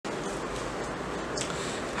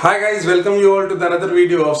Hi guys, welcome you all to another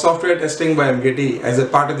video of Software Testing by MKT. As a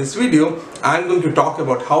part of this video, I am going to talk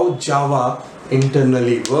about how Java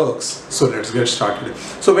internally works. So let's get started.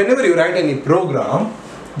 So whenever you write any program,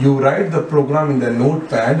 you write the program in the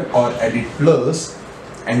notepad or edit plus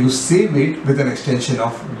and you save it with an extension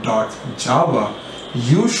of .java.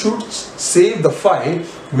 You should save the file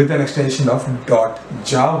with an extension of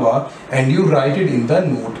 .java and you write it in the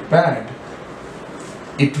notepad.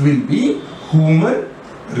 It will be human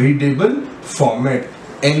readable format.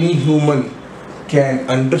 Any human can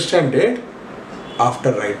understand it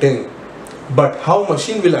after writing. But how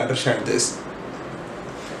machine will understand this?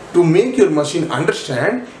 To make your machine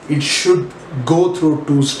understand, it should go through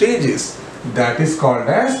two stages. That is called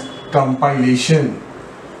as compilation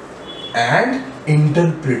and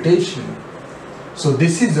interpretation. So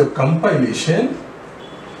this is your compilation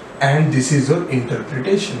and this is your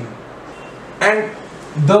interpretation. And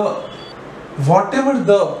whatever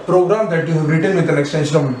the program that you have written with an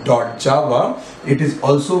extension of .java, it is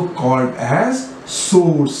also called as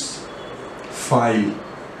source file.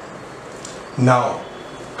 Now,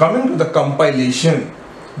 coming to the compilation,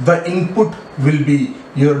 the input will be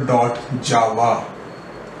your .java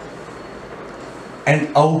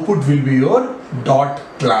and output will be your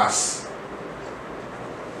 .class.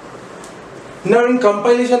 Now in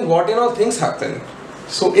compilation, what and all things happen?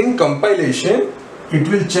 So in compilation, it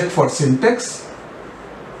will check for syntax,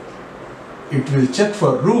 it will check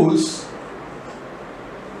for rules,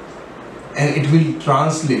 and it will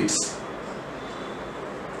translates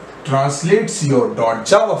your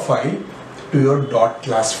 .java file to your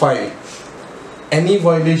 .class file. Any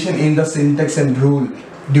violation in the syntax and rule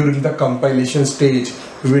during the compilation stage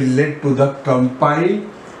will lead to the compile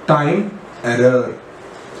time error.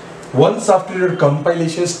 Once after your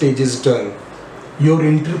compilation stage is done, your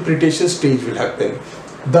interpretation stage will happen.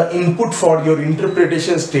 The input for your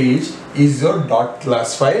interpretation stage is your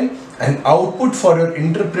 .class file and output for your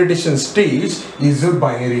interpretation stage is your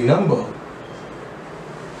binary number.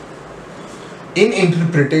 In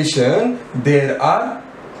interpretation, there are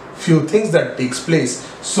few things that takes place.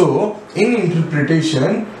 So in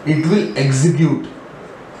interpretation, it will execute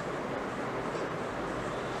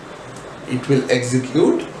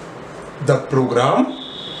the program.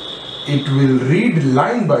 It will read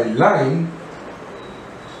line by line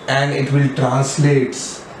and it will translate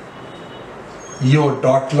your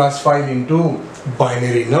 .class file into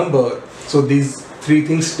binary number. So these three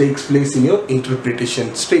things takes place in your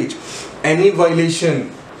interpretation stage. Any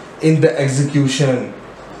violation in the execution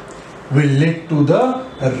will lead to the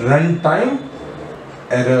runtime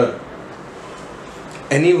error.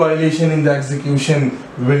 Any violation in the execution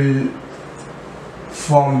will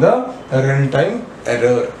form the runtime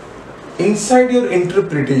error. Inside your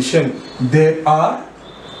interpretation, there are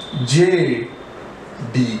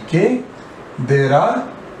JDK, there are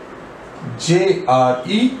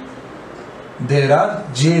JRE, there are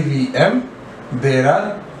JVM, there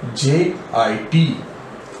are JIT.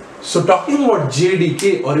 So talking about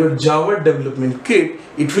JDK or your Java Development Kit,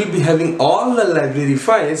 it will be having all the library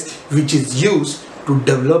files which is used to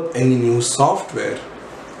develop any new software.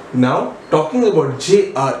 Now talking about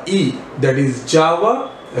JRE, that is Java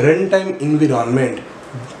Runtime Environment.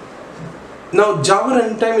 Now Java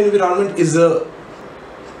Runtime Environment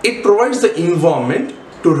it provides the environment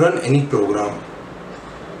to run any program.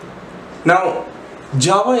 Now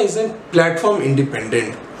Java is a platform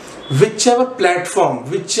independent. Whichever platform,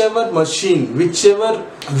 whichever machine,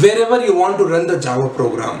 wherever you want to run the Java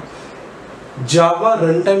program, Java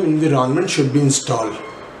Runtime Environment should be installed.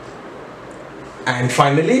 And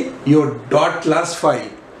finally, your .class file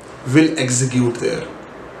will execute there.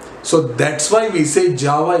 So that's why we say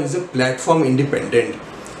Java is a platform independent.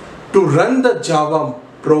 To run the Java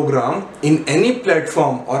program in any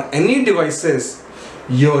platform or any devices,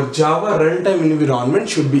 your Java runtime environment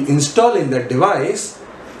should be installed in the device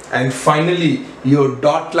and finally your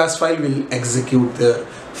 .class file will execute there.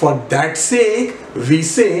 For that sake, we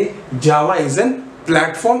say Java is a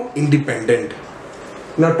platform independent.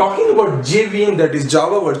 Now talking about JVM, that is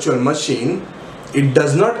Java Virtual Machine, it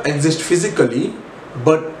does not exist physically,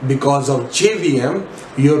 but because of JVM,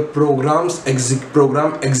 your program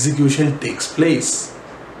execution takes place.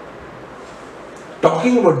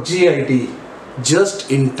 Talking about JIT, just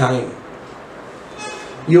in time.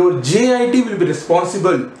 Your JIT will be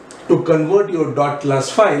responsible to convert your .class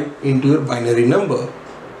file into your binary number.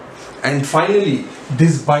 And finally,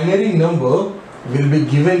 this binary number will be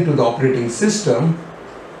given to the operating system.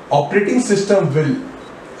 Operating system will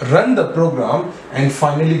run the program and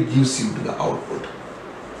finally gives you to the output.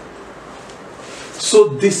 So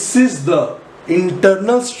this is the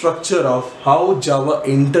internal structure of how Java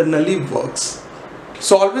internally works.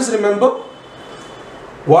 So always remember,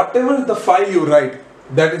 whatever the file you write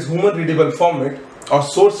that is human readable format or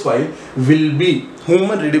source file will be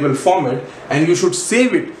human readable format, and you should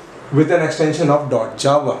save it with an extension of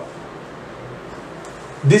 .java.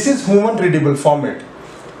 This is human readable format.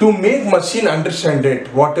 To make machine understand it,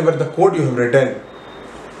 whatever the code you have written,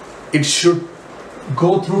 it should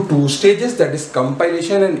go through two stages, that is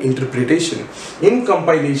compilation and interpretation. In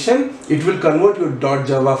compilation, it will convert your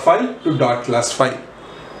 .java file to .class file.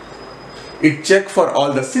 It check for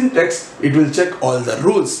all the syntax, it will check all the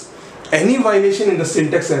rules. Any violation in the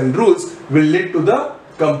syntax and rules will lead to the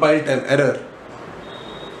compile time error.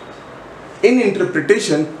 In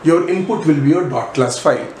interpretation, your input will be your .class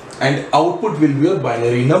file and output will be your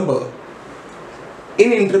binary number.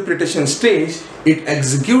 In interpretation stage, it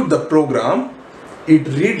executes the program, it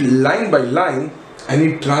reads line by line, and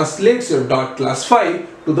it translates your .class file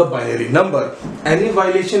to the binary number. Any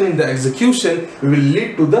violation in the execution will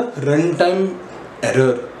lead to the runtime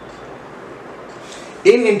error.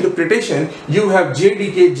 In interpretation, you have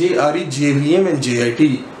JDK, JRE, JVM and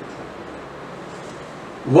JIT.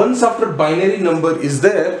 Once after binary number is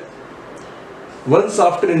there, once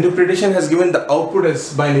after interpretation has given the output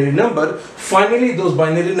as binary number, finally those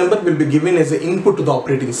binary number will be given as an input to the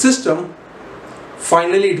operating system.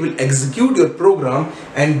 Finally, it will execute your program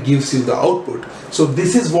and gives you the output. So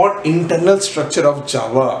this is what internal structure of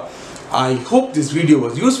Java. I hope this video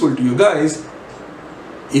was useful to you guys.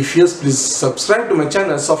 If yes, please subscribe to my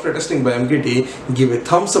channel Software Testing by MKT, give a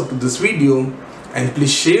thumbs up to this video, and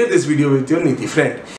please share this video with your Niti friend.